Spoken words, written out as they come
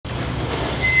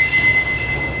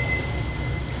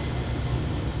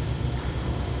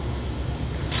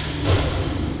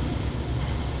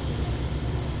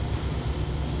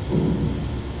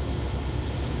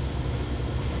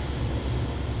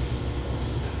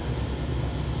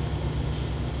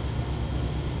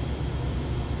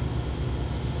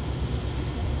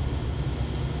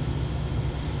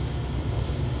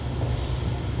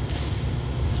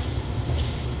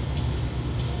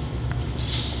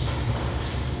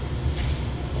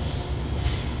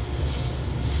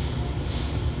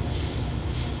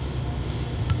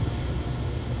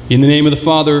In the name of the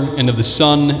Father, and of the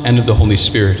Son, and of the Holy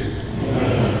Spirit.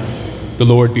 Amen. The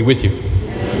Lord be with you.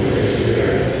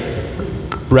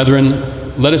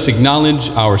 Brethren, let us acknowledge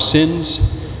our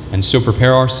sins and so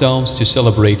prepare ourselves to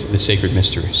celebrate the sacred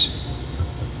mysteries.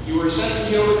 You were sent to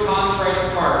heal the contrite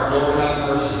of heart. Lord, have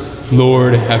mercy.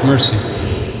 Lord, have mercy.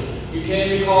 You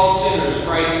came to call sinners.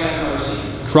 Christ, have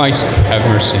mercy. Christ, have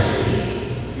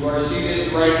mercy. You are seated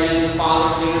at the right hand of the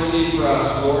Father to intercede for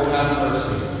us. Lord, have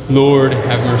mercy. Lord,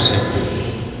 have mercy.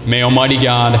 May Almighty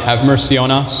God have mercy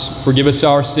on us, forgive us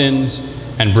our sins,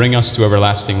 and bring us to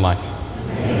everlasting life.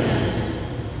 Amen.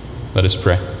 Let us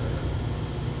pray.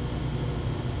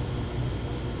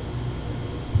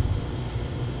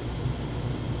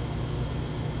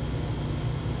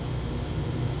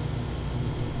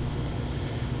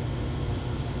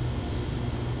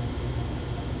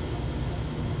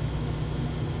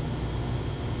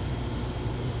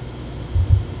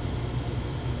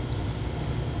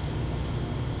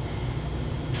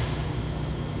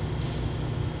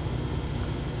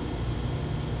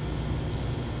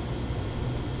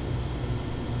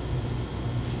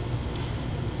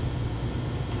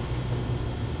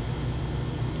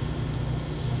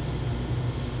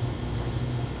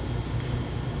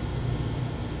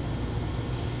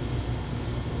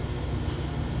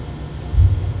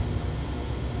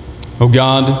 O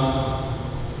God,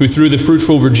 who through the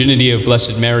fruitful virginity of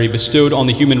Blessed Mary bestowed on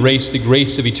the human race the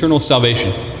grace of eternal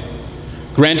salvation,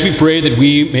 grant, we pray, that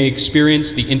we may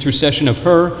experience the intercession of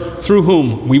her through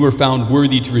whom we were found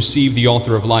worthy to receive the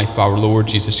author of life, our Lord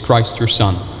Jesus Christ, your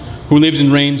Son, who lives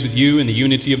and reigns with you in the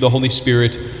unity of the Holy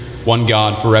Spirit, one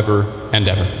God, forever and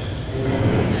ever.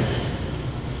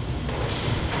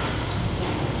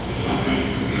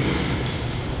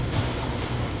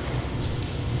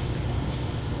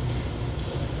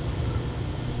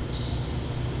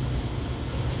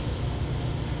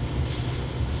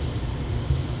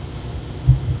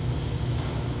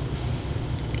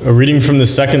 A reading from the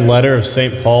second letter of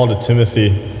St. Paul to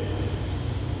Timothy.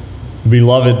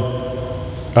 Beloved,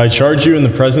 I charge you in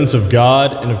the presence of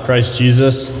God and of Christ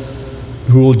Jesus,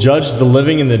 who will judge the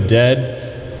living and the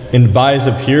dead, and by his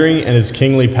appearing and his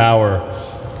kingly power,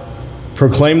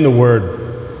 proclaim the word.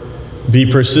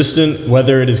 Be persistent,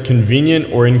 whether it is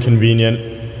convenient or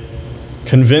inconvenient.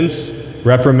 Convince,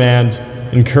 reprimand,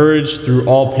 encourage through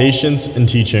all patience and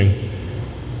teaching.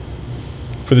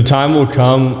 For the time will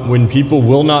come when people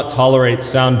will not tolerate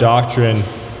sound doctrine,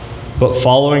 but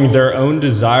following their own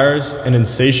desires and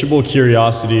insatiable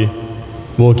curiosity,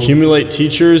 will accumulate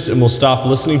teachers and will stop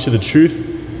listening to the truth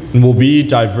and will be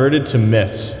diverted to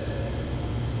myths.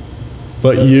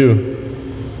 But you,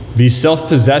 be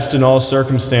self-possessed in all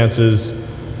circumstances,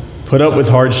 put up with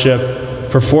hardship,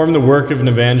 perform the work of an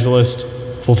evangelist,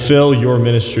 fulfill your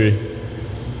ministry.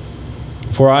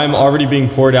 For I am already being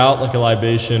poured out like a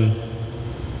libation,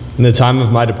 and the time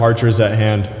of my departure is at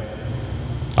hand.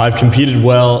 I've competed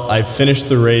well, I've finished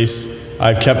the race,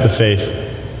 I've kept the faith.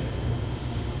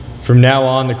 From now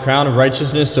on, the crown of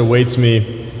righteousness awaits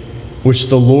me, which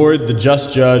the Lord, the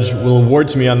just judge, will award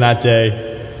to me on that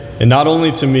day, and not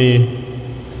only to me,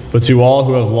 but to all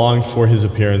who have longed for his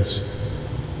appearance.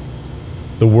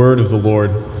 The word of the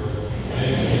Lord.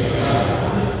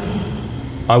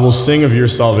 I will sing of your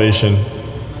salvation.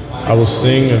 I will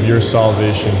sing of your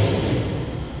salvation.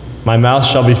 My mouth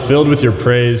shall be filled with your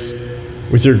praise,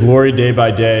 with your glory day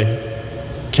by day.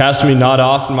 Cast me not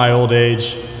off in my old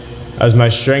age. As my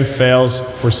strength fails,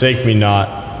 forsake me not.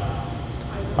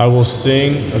 I will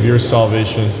sing of your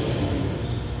salvation.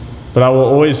 But I will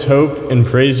always hope and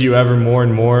praise you ever more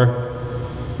and more.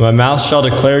 My mouth shall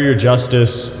declare your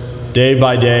justice, day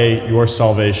by day your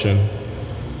salvation.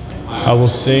 I will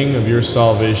sing of your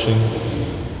salvation.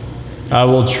 I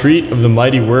will treat of the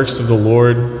mighty works of the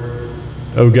Lord.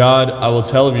 O God, I will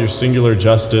tell of your singular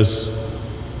justice.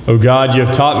 O God, you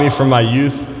have taught me from my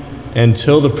youth, and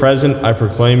till the present I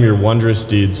proclaim your wondrous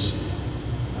deeds.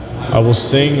 I will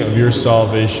sing of your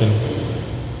salvation.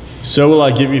 So will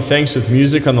I give you thanks with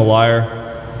music on the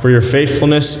lyre, for your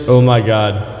faithfulness, O my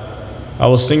God. I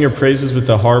will sing your praises with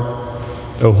the harp,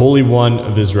 O Holy One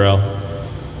of Israel.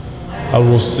 I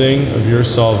will sing of your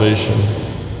salvation.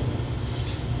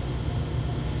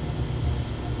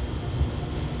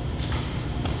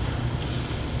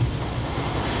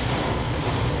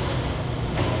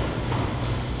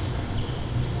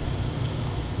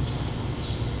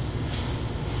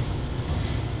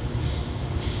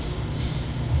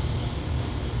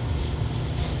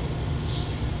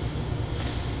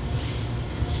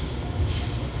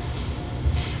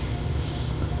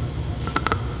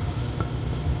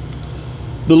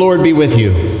 The Lord be with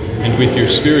you. And with your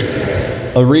spirit.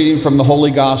 A reading from the Holy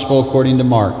Gospel according to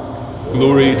Mark.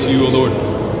 Glory to you, O Lord.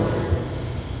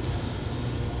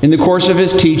 In the course of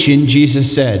his teaching,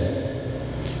 Jesus said,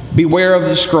 "Beware of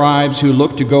the scribes who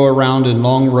look to go around in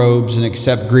long robes and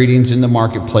accept greetings in the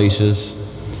marketplaces,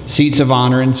 seats of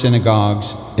honor in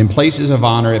synagogues, and places of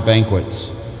honor at banquets.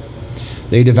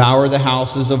 They devour the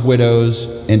houses of widows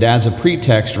and as a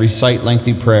pretext recite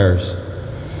lengthy prayers.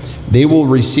 They will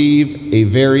receive a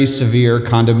very severe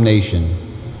condemnation."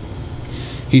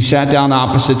 He sat down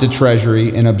opposite the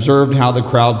treasury and observed how the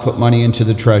crowd put money into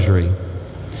the treasury.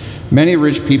 Many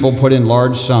rich people put in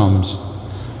large sums.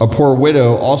 A poor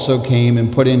widow also came and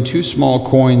put in 2 small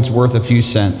coins worth a few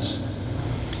cents.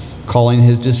 Calling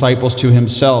his disciples to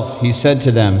himself, he said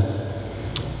to them,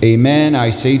 "Amen, I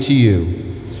say to you,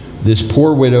 this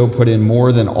poor widow put in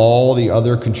more than all the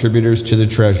other contributors to the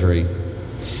treasury.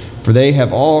 For they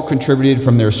have all contributed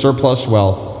from their surplus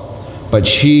wealth, but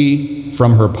she,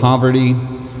 from her poverty,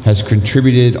 has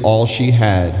contributed all she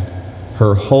had,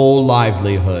 her whole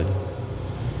livelihood."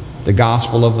 The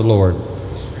Gospel of the Lord.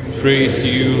 Praise to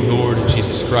you, Lord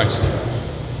Jesus Christ.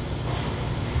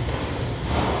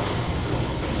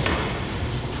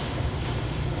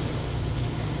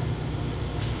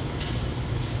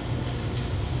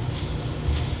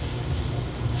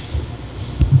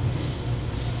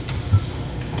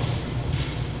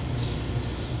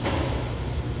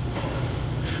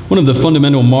 One of the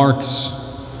fundamental marks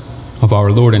of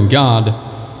our Lord and God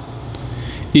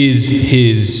is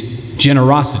his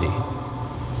generosity.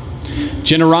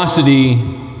 Generosity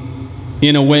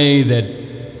in a way that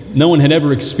no one had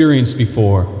ever experienced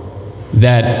before,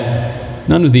 that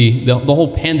none of the whole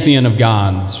pantheon of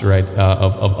gods, right,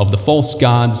 of the false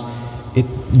gods,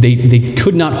 they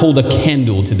could not hold a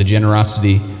candle to the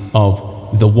generosity of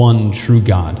the one true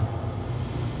God.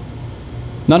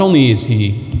 Not only is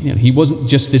he wasn't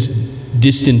just this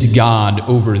distant God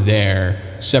over there,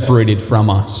 separated from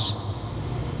us,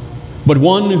 but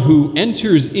one who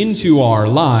enters into our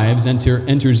lives,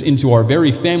 enters into our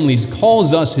very families,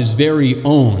 calls us his very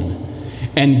own,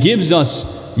 and gives us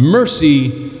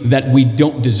mercy that we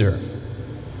don't deserve.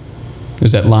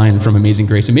 There's that line from Amazing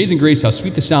Grace. "Amazing grace, how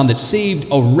sweet the sound that saved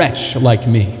a wretch like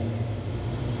me."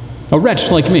 A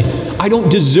wretch like me. I don't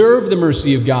deserve the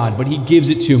mercy of God, but he gives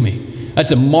it to me.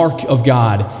 That's a mark of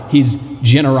God, his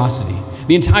generosity.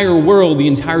 The entire world, the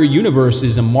entire universe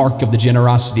is a mark of the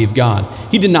generosity of God.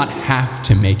 He did not have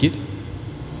to make it.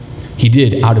 He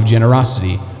did out of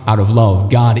generosity, out of love.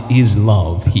 God is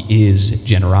love. He is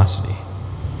generosity.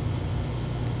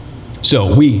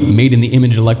 So we, made in the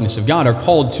image and likeness of God, are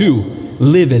called to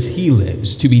live as he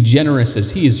lives, to be generous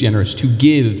as he is generous, to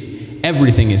give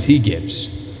everything as he gives.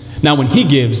 Now, when he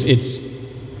gives, it's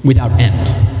without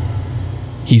end.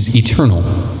 He's eternal.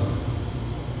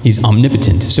 He's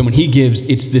omnipotent. So when he gives,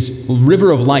 it's this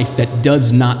river of life that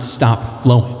does not stop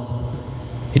flowing.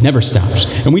 It never stops.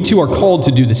 And we too are called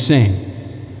to do the same.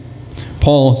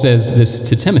 Paul says this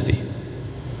to Timothy.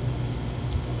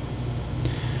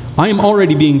 "I am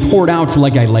already being poured out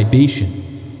like a libation,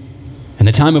 and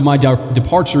the time of my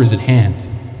departure is at hand."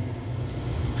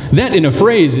 That, in a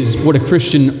phrase, is what a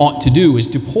Christian ought to do, is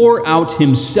to pour out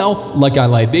himself like a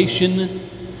libation,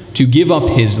 to give up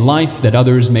his life that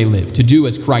others may live, to do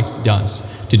as Christ does,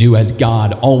 to do as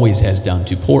God always has done,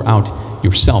 to pour out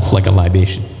yourself like a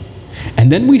libation. And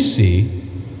then we see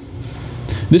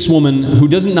this woman who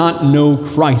does not know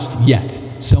Christ yet,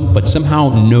 but somehow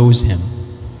knows him.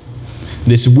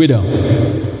 This widow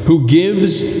who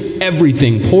gives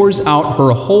everything, pours out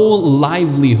her whole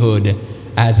livelihood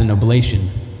as an oblation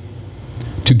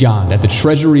to God, at the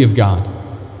treasury of God.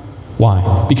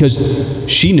 Why? Because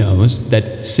she knows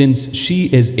that since she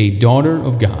is a daughter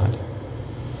of God,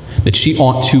 that she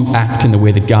ought to act in the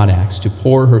way that God acts, to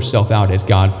pour herself out as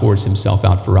God pours himself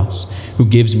out for us, who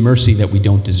gives mercy that we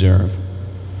don't deserve.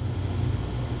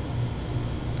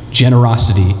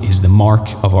 Generosity is the mark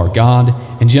of our God,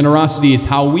 and generosity is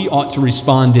how we ought to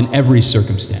respond in every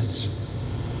circumstance.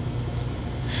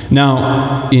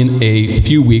 Now, in a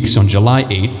few weeks, on July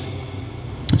 8th,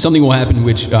 something will happen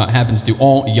which happens to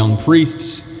all young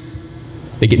priests.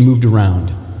 They get moved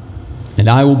around. And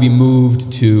I will be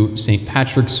moved to St.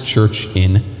 Patrick's Church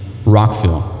in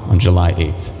Rockville on July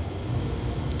 8th.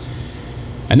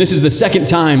 And this is the second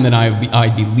time that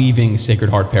I'd be leaving Sacred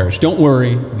Heart Parish. Don't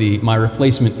worry, my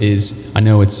replacement is, I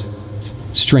know it's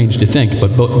strange to think,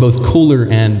 but both cooler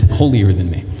and holier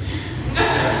than me.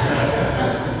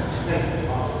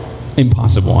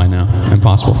 Impossible, I know.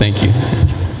 Impossible, thank you.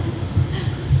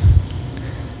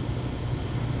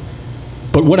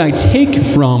 But what I take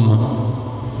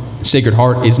from Sacred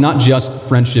Heart is not just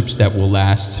friendships that will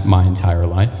last my entire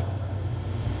life.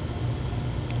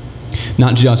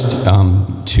 Not just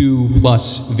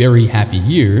 2+ very happy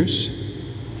years,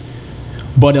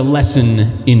 but a lesson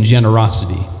in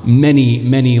generosity. Many,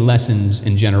 many lessons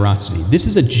in generosity. This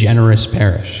is a generous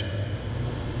parish.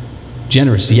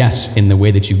 Generous, yes, in the way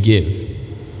that you give.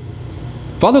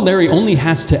 Father Larry only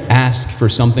has to ask for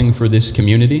something for this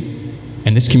community,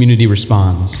 and this community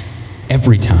responds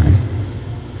every time.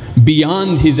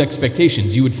 Beyond his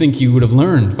expectations. You would think you would have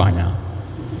learned by now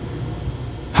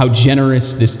how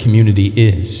generous this community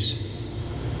is.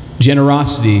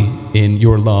 Generosity in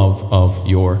your love of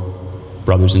your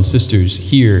brothers and sisters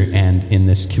here and in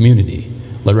this community.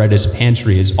 Loretta's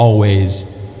pantry is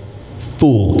always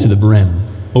full to the brim,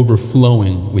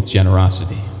 overflowing with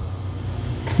generosity.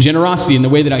 Generosity in the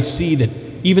way that I see that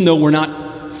even though we're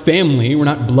not family, we're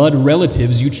not blood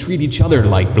relatives, you treat each other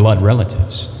like blood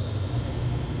relatives.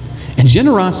 And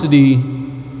generosity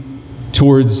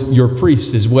towards your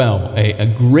priests as well, a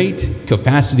great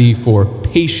capacity for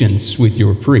patience with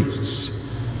your priests.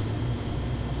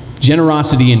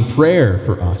 Generosity in prayer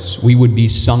for us, we would be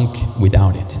sunk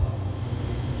without it.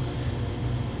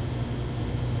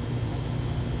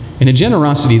 And a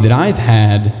generosity that I've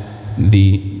had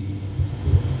the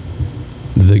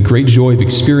great joy of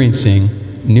experiencing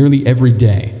nearly every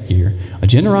day here, a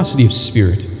generosity of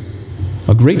spirit,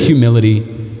 a great humility,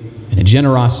 and a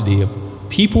generosity of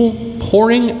people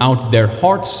pouring out their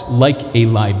hearts like a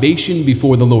libation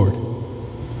before the Lord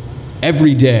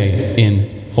every day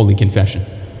in Holy Confession.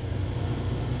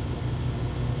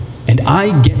 And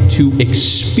I get to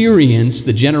experience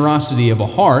the generosity of a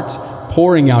heart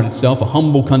pouring out itself, a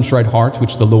humble, contrite heart,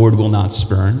 which the Lord will not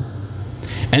spurn.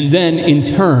 And then, in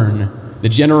turn, the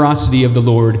generosity of the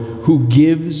Lord who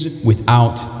gives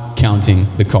without counting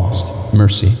the cost.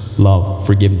 Mercy, love,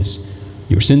 forgiveness.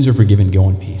 Your sins are forgiven, go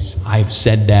in peace. I've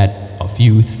said that a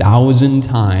few thousand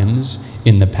times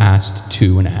in the past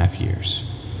 2.5 years.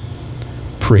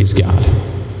 Praise God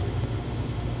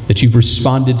that you've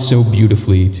responded so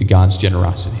beautifully to God's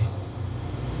generosity.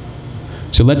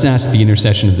 So let's ask the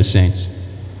intercession of the saints.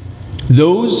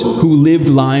 Those who lived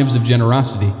lives of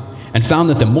generosity and found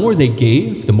that the more they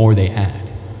gave, the more they had.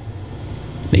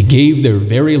 They gave their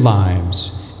very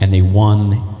lives and they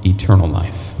won eternal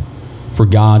life. For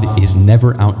God is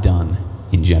never outdone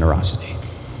in generosity.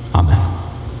 Amen.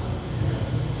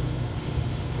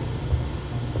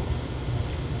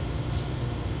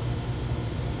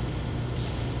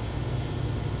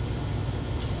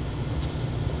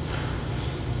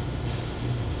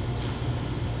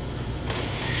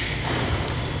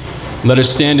 Let us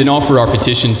stand and offer our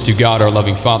petitions to God, our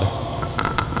loving Father.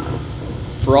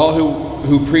 For all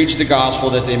who preach the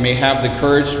gospel, that they may have the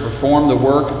courage to perform the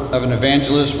work of an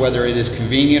evangelist, whether it is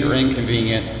convenient or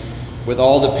inconvenient, with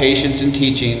all the patience and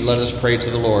teaching, let us pray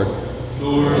to the Lord.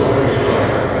 Lord.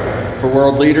 For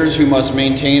world leaders who must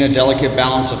maintain a delicate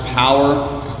balance of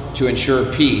power to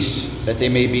ensure peace, that they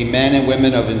may be men and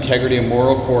women of integrity and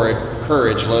moral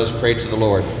courage, let us pray to the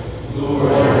Lord.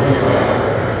 Lord.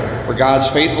 For God's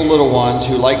faithful little ones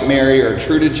who, like Mary, are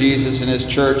true to Jesus and his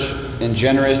church and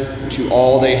generous to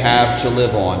all they have to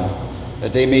live on,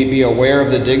 that they may be aware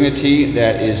of the dignity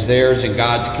that is theirs in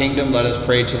God's kingdom, let us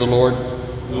pray to the Lord.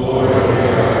 Lord.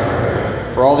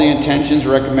 For all the intentions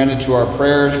recommended to our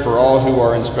prayers, for all who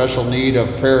are in special need of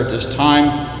prayer at this time,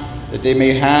 that they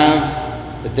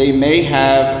may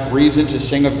have reason to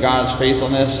sing of God's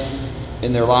faithfulness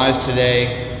in their lives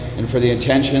today, and for the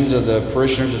intentions of the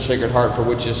parishioners of Sacred Heart for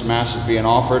which this Mass is being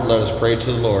offered, let us pray to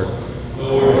the Lord.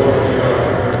 Lord.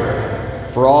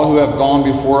 For all who have gone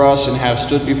before us and have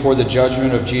stood before the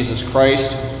judgment of Jesus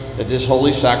Christ, that this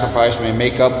holy sacrifice may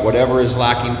make up whatever is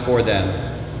lacking for them,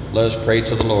 let us pray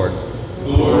to the Lord.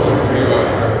 Lord.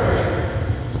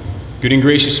 Good and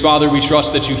gracious Father, we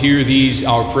trust that you hear these,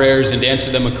 our prayers, and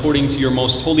answer them according to your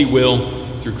most holy will,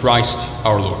 through Christ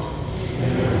our Lord.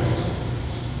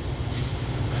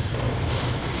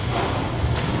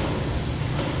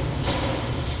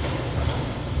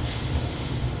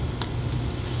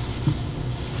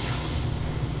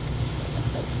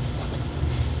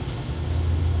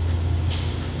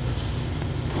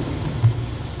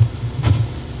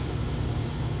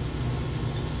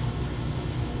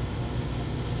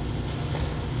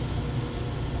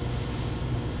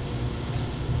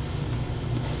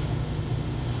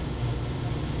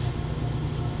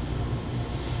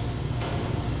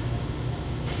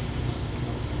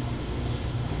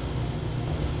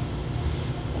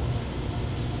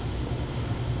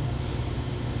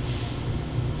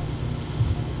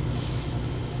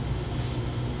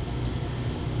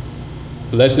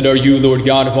 Blessed are you, Lord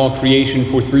God of all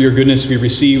creation, for through your goodness we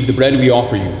receive the bread we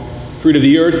offer you. Fruit of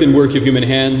the earth and work of human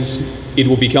hands, it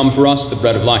will become for us the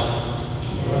bread of life.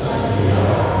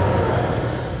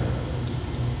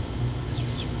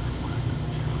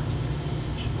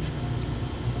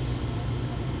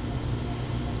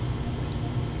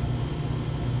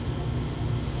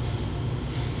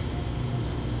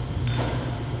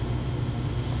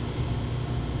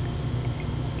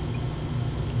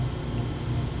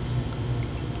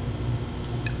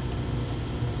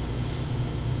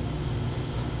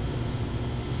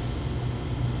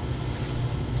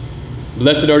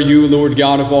 Blessed are you, Lord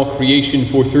God of all creation,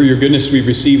 for through your goodness we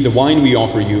receive the wine we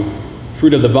offer you.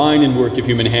 Fruit of the vine and work of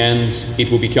human hands,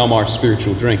 it will become our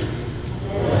spiritual drink.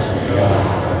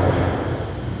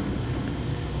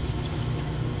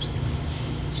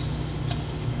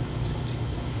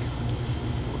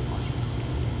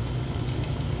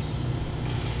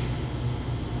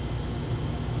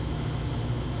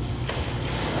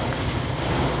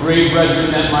 Pray,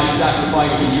 brethren, that my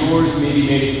sacrifice and yours may be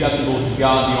made acceptable to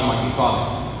God, the Almighty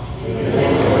Father.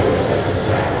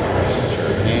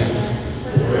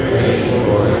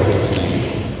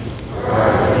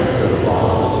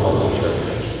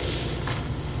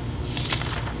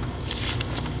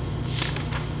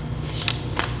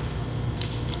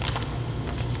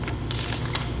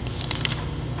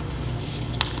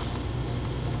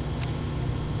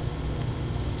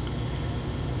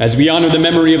 As we honor the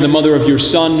memory of the mother of your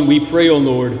Son, we pray, O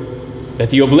Lord, that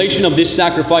the oblation of this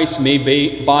sacrifice may,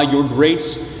 by your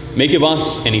grace, make of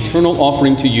us an eternal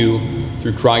offering to you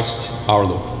through Christ our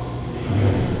Lord.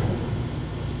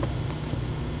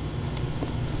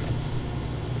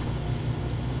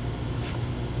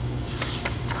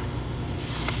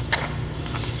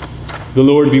 The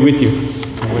Lord be with you.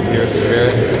 And with your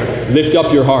spirit, Lift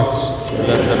up your hearts.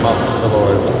 lift them up to the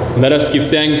Lord. Let us give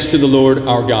thanks to the Lord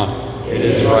our God. It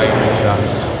is right and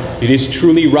just. It is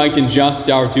truly right and just,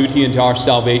 our duty and our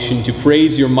salvation, to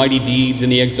praise your mighty deeds in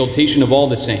the exaltation of all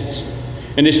the saints,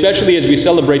 and especially as we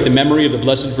celebrate the memory of the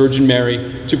Blessed Virgin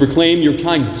Mary, to proclaim your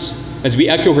kindness as we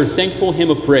echo her thankful hymn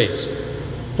of praise.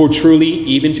 For truly,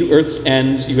 even to earth's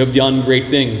ends, you have done great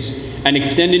things, and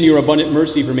extended your abundant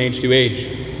mercy from age to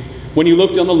age. When you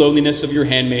looked on the lowliness of your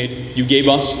handmaid, you gave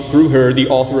us, through her, the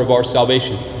author of our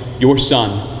salvation, your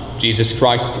Son, Jesus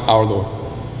Christ our Lord.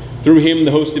 Through him,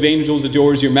 the host of angels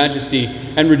adores your majesty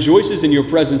and rejoices in your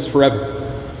presence forever.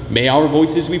 May our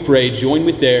voices, we pray, join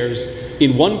with theirs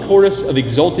in one chorus of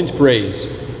exultant praise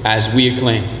as we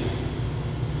acclaim.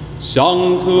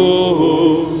 Sanctus,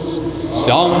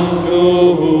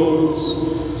 Sanctus,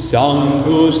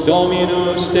 Sanctus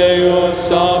Dominus Deus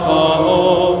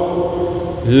Sabaoth,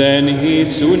 Lenhi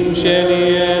sunt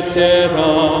celi et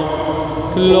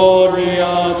terra,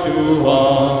 gloria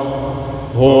tua.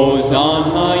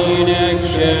 Hosanna in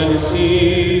excelsis,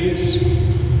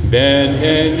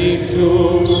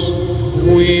 benedictus,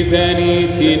 qui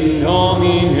venit in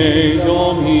nomine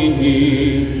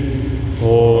Domini,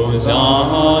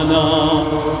 Hosanna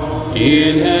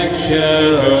in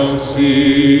excelsis.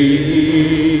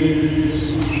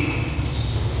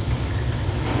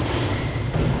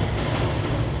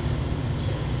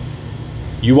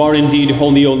 You are indeed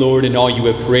holy, O Lord, and all you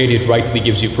have created rightly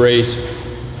gives you praise.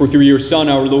 For through your Son,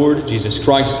 our Lord, Jesus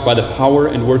Christ, by the power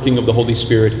and working of the Holy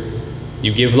Spirit,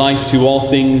 you give life to all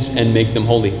things and make them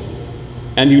holy.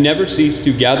 And you never cease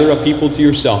to gather a people to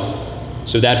yourself,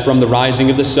 so that from the rising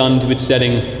of the sun to its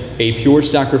setting, a pure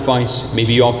sacrifice may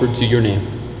be offered to your name.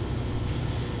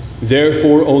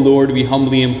 Therefore, O Lord, we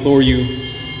humbly implore you,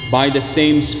 by the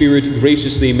same Spirit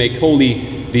graciously make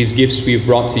holy these gifts we have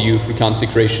brought to you for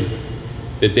consecration,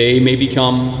 that they may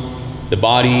become the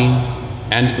body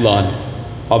and blood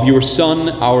of your Son,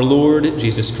 our Lord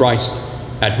Jesus Christ,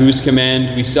 at whose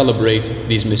command we celebrate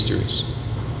these mysteries.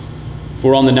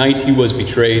 For on the night he was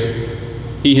betrayed,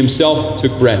 he himself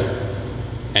took bread,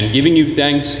 and giving you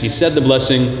thanks, he said the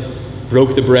blessing,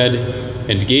 broke the bread,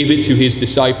 and gave it to his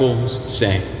disciples,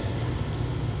 saying,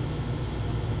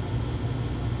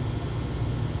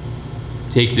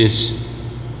 "Take this,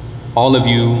 all of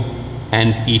you,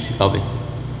 and eat of it.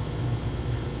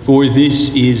 For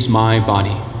this is my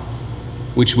body,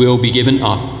 which will be given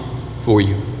up for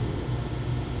you."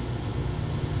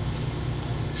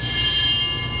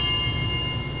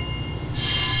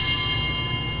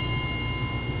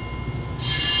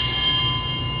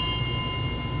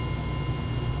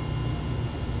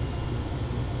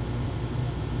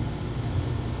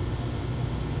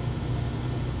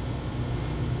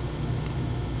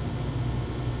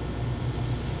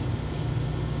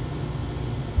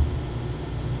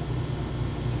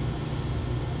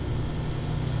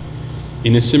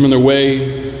 In a similar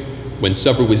way, when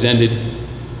supper was ended,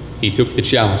 he took the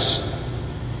chalice,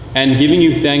 and giving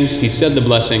you thanks, he said the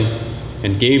blessing,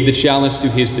 and gave the chalice to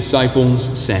his disciples,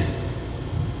 saying,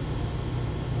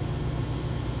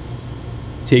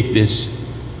 "Take this,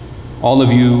 all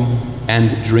of you,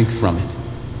 and drink from it.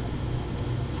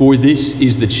 For this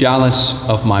is the chalice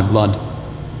of my blood,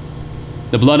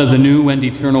 the blood of the new and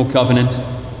eternal covenant,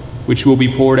 which will be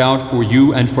poured out for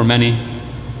you and for many,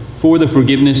 for the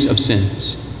forgiveness of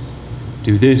sins.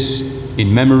 Do this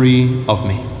in memory of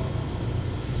me."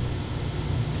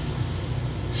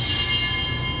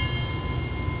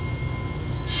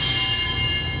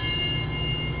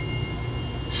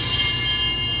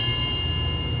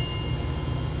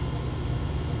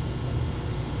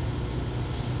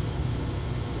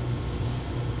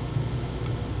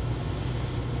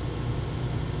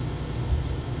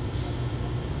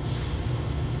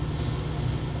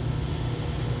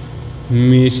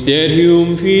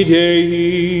 Mysterium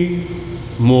Fidei,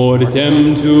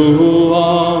 mortem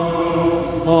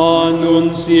tuam,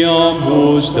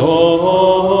 annunciamus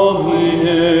Domine,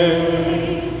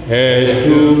 et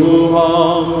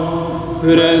tuam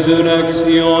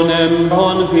resurrectionem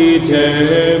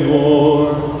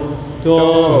confitemur,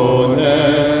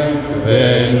 donec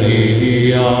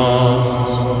venias.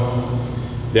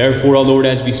 Therefore, O Lord,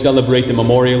 as we celebrate the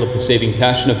memorial of the saving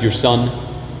passion of your Son,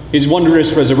 his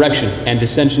wondrous resurrection and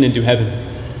descension into heaven,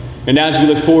 and as we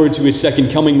look forward to his second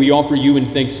coming, we offer you in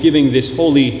thanksgiving this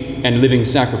holy and living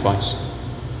sacrifice.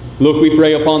 Look, we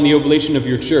pray, upon the oblation of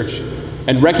your church,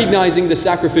 and recognizing the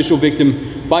sacrificial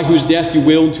victim by whose death you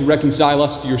willed to reconcile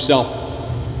us to yourself,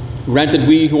 grant that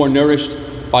we who are nourished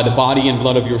by the body and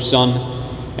blood of your Son,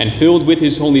 and filled with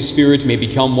his Holy Spirit, may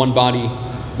become one body,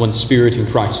 one spirit in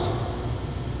Christ.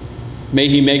 May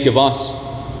he make of us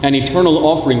an eternal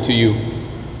offering to you,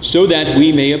 so that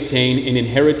we may obtain an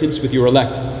inheritance with your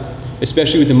elect,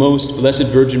 especially with the most blessed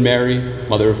Virgin Mary,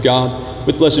 Mother of God,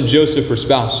 with blessed Joseph, her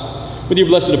spouse, with your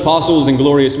blessed apostles and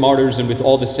glorious martyrs, and with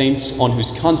all the saints on whose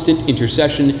constant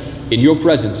intercession in your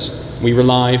presence we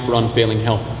rely for unfailing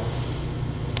help.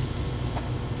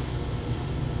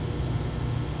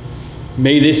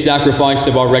 May this sacrifice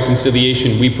of our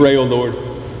reconciliation, we pray, O Lord,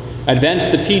 advance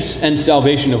the peace and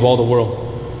salvation of all the world.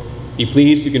 Be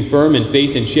pleased to confirm in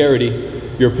faith and charity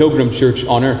your pilgrim church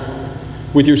on earth.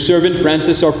 With your servant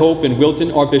Francis our Pope and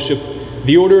Wilton our Bishop,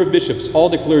 the order of bishops, all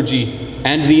the clergy,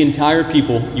 and the entire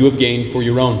people you have gained for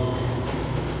your own.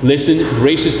 Listen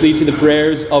graciously to the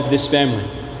prayers of this family,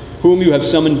 whom you have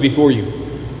summoned before you.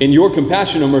 In your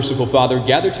compassion, O merciful Father,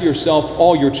 gather to yourself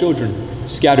all your children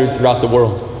scattered throughout the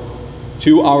world.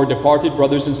 To our departed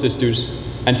brothers and sisters,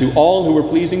 and to all who were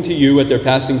pleasing to you at their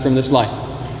passing from this life,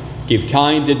 give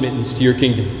kind admittance to your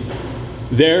kingdom.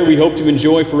 There we hope to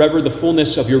enjoy forever the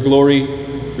fullness of your glory,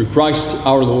 through Christ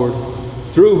our Lord,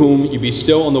 through whom you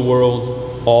bestow on the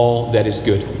world all that is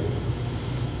good.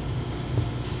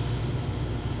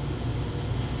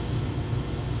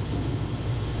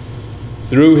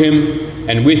 Through him,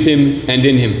 and with him, and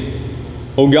in him,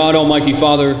 O God, Almighty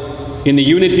Father, in the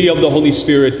unity of the Holy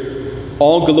Spirit,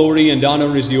 all glory and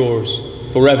honor is yours,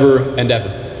 forever and ever.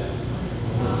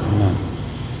 Amen.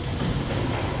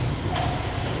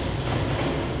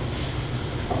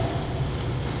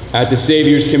 At the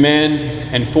Savior's command,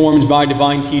 and formed by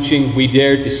divine teaching, we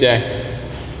dare to say,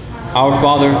 Our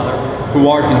Father, who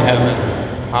art in heaven,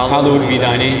 hallowed be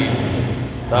thy name.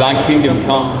 Thy kingdom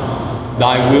come,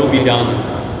 thy will be done,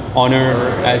 on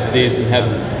earth as it is in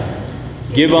heaven.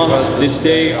 Give us this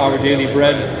day our daily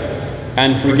bread,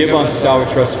 and forgive us our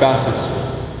trespasses,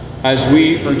 as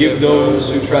we forgive those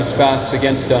who trespass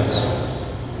against us.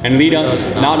 And lead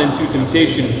us not into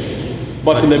temptation,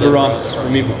 but deliver us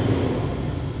from evil.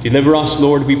 Deliver us,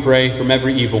 Lord, we pray, from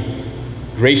every evil.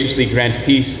 Graciously grant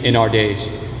peace in our days,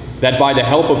 that by the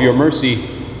help of your mercy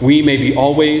we may be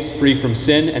always free from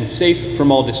sin and safe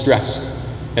from all distress,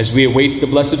 as we await the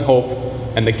blessed hope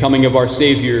and the coming of our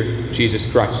Savior, Jesus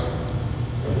Christ.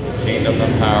 The kingdom, the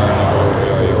power, and the glory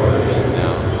are yours,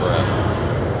 now and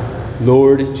forever.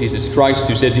 Lord Jesus Christ,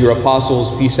 who said to your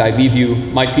apostles, Peace I leave you,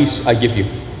 my peace I give you,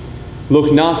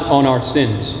 look not on our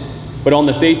sins, but on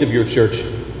the faith of your church,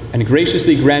 and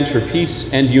graciously grant her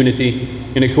peace and unity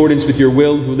in accordance with your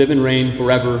will, who live and reign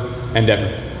forever and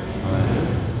ever. Amen.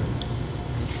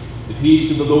 The peace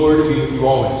of the Lord be with you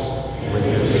always. With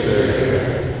your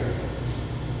spirit.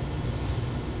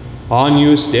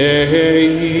 Agnus Dei,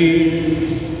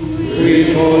 qui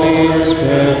tollis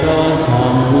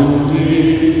peccatam mundi,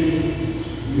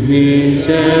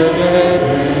 miserere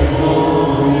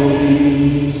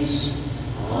nobis.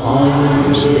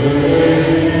 Agnus Dei,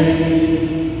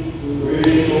 qui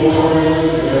tollis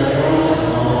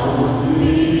peccatam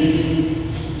mundi,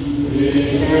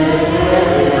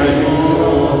 miserere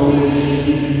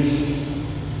nobis.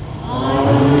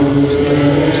 Agnus Dei,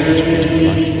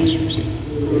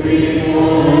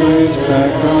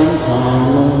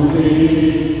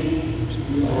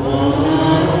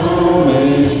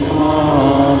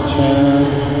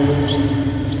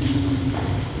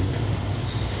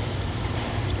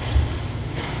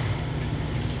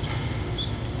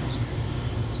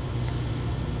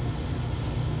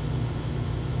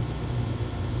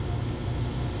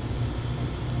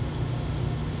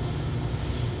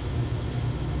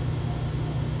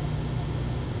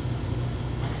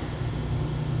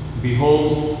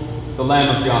 Behold the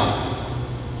Lamb of God.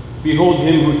 Behold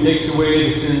him who takes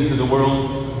away the sins of the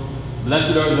world.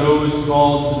 Blessed are those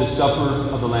called to the supper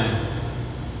of the Lamb.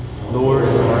 Lord,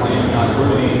 I am not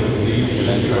worthy that you should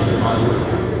enter under my roof,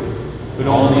 But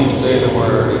only say the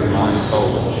word, and my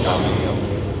soul shall be healed.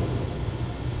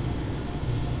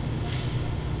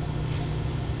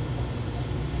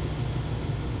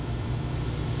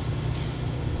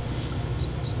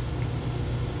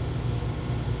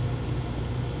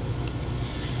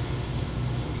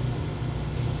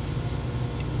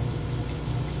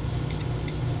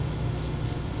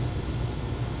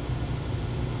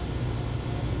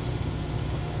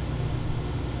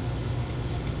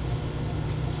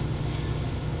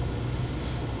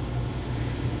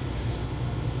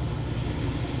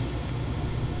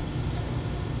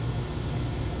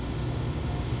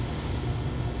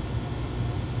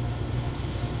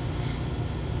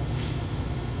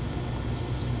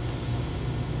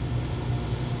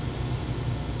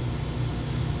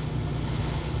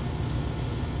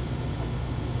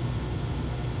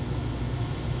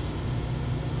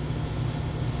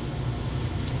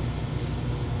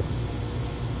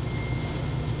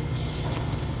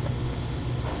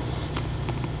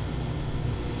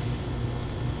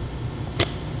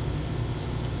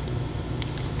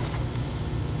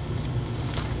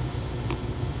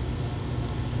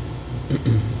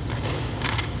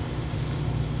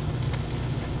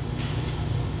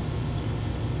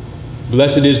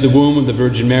 Blessed is the womb of the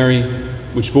Virgin Mary,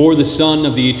 which bore the Son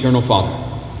of the Eternal Father.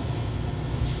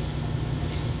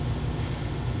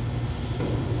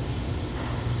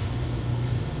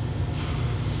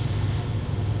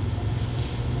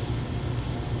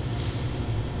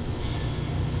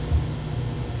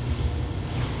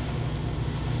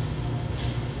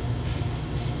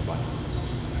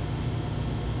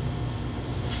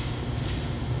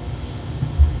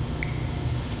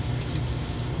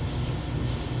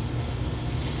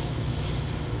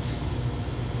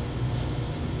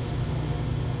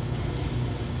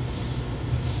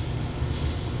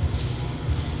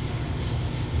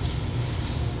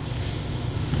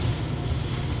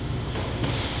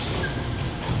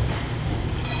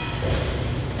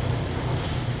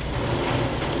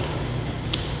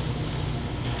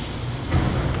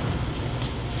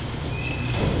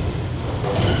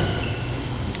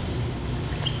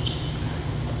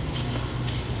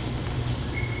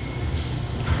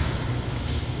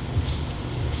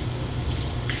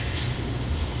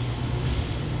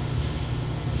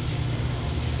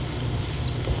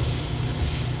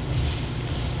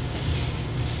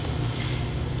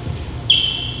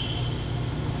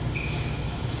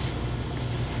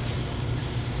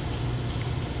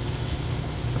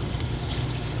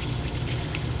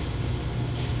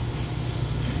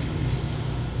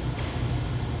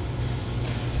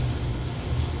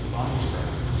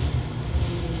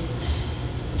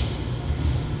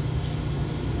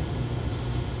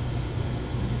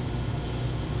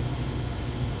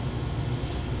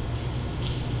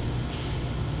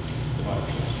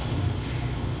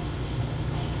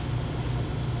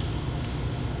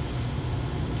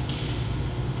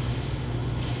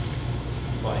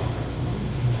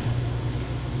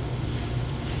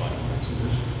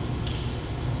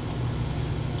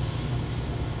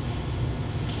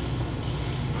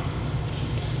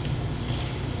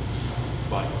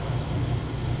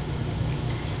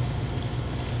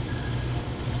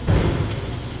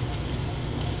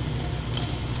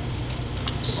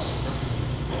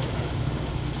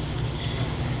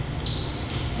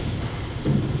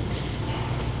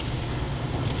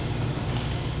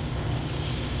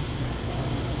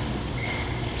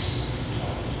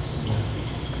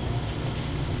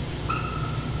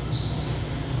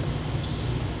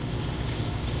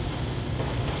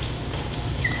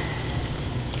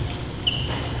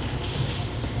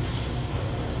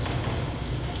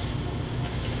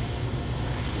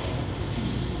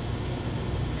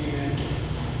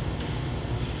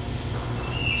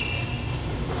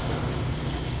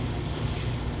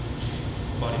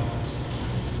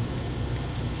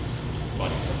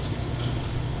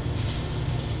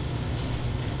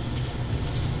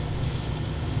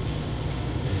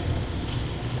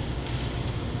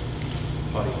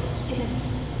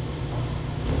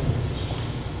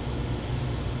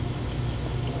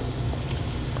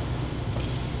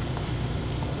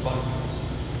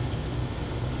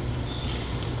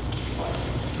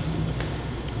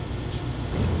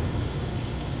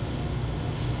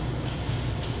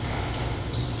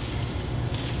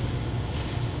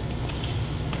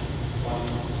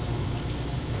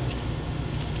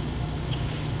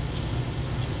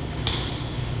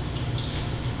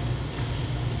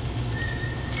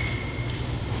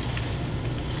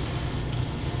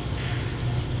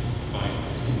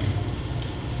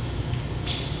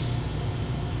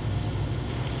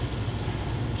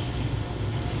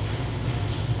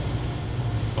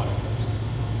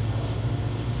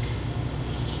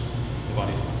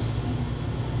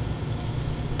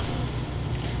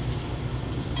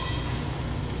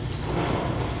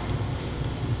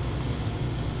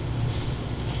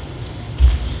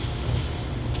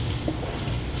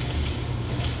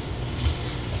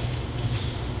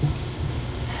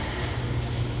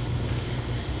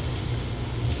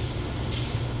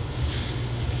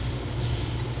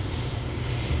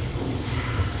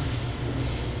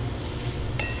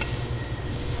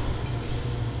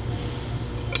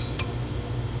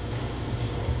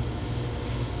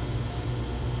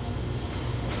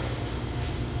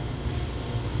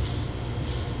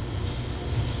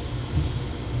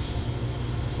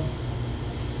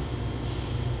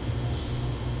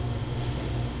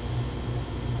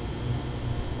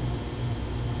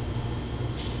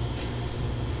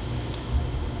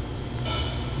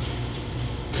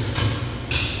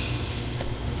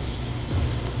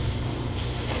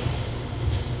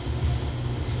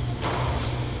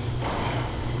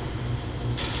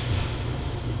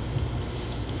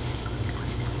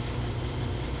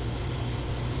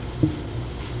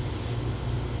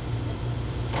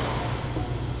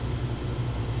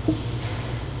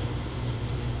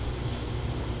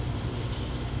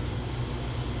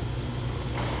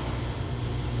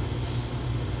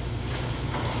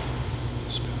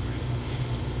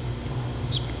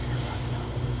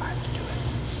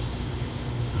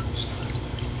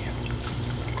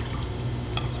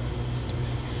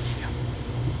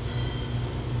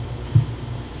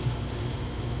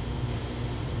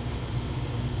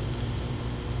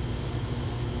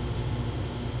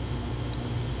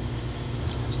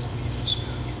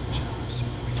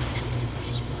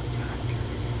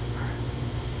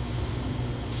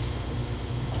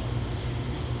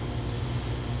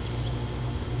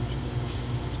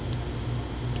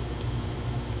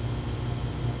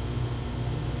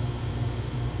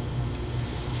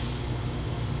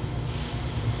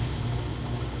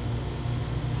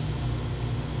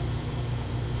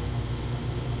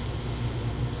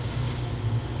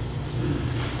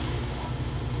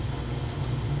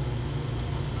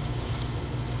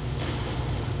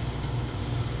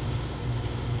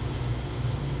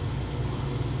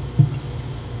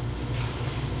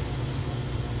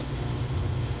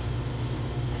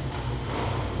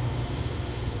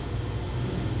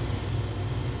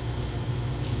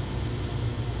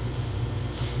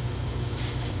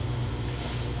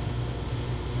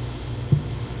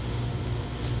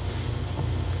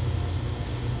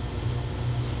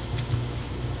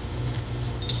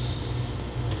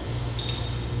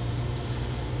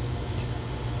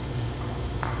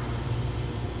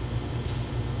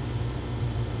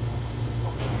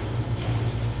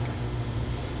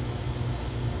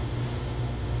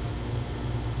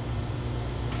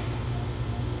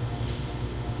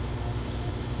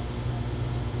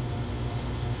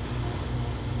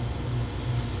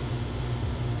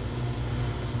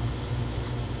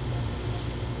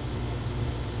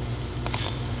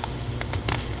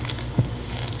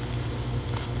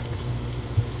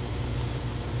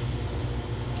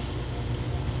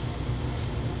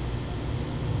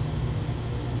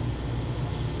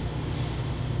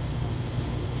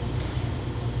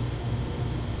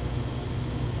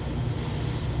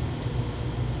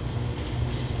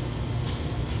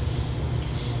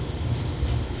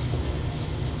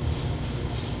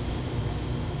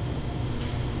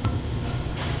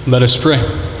 Let us pray.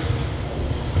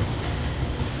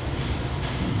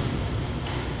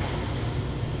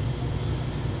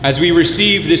 As we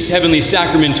receive this heavenly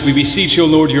sacrament, we beseech, O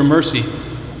Lord, your mercy,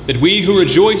 that we who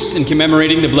rejoice in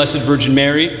commemorating the Blessed Virgin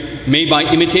Mary may, by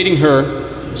imitating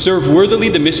her, serve worthily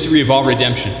the mystery of our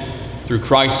redemption, through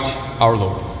Christ our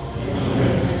Lord.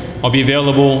 I'll be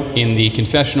available in the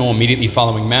confessional immediately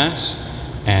following Mass,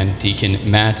 and Deacon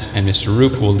Matt and Mr.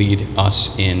 Roop will lead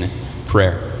us in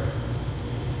prayer.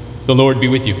 The Lord be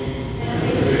with you.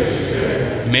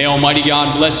 May Almighty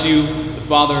God bless you, the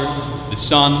Father, the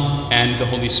Son, and the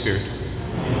Holy Spirit.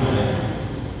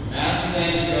 Mass is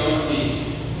ended. Go in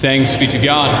peace. Thanks be to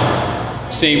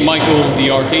God. Saint Michael,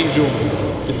 the Archangel,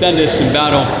 defend us in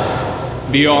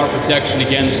battle. Be our protection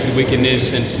against the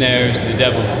wickedness and snares of the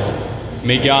devil.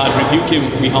 May God rebuke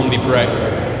him, we humbly pray.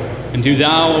 And do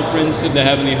thou, O Prince of the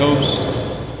heavenly host,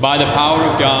 by the power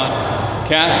of God,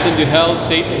 cast into hell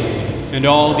Satan and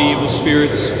all the evil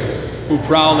spirits who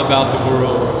prowl about the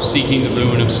world, seeking the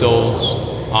ruin of souls.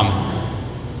 Amen.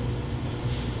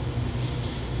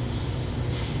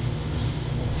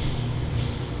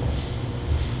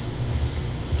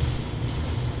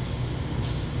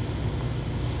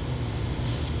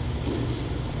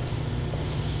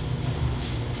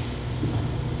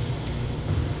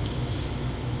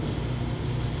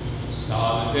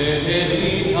 Salve